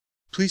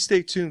Please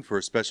stay tuned for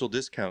a special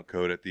discount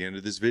code at the end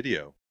of this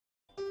video.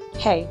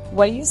 Hey,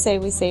 what do you say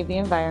we save the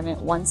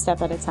environment one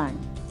step at a time?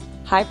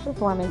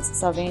 High-performance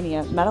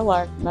Sylvania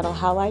Metalarc metal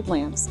halide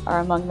lamps are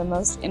among the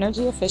most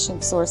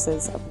energy-efficient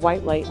sources of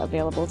white light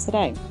available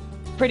today.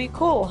 Pretty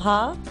cool,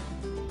 huh?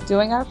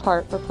 Doing our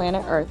part for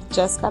planet Earth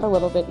just got a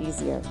little bit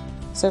easier.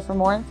 So for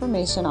more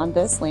information on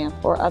this lamp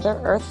or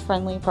other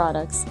Earth-friendly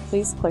products,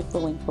 please click the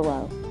link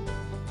below.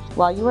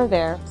 While you are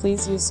there,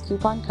 please use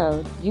coupon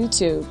code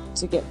YouTube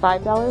to get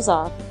 $5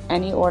 off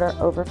any order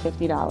over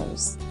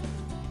 $50.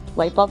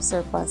 Light bulb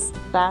surplus,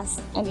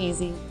 fast and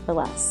easy for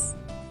less.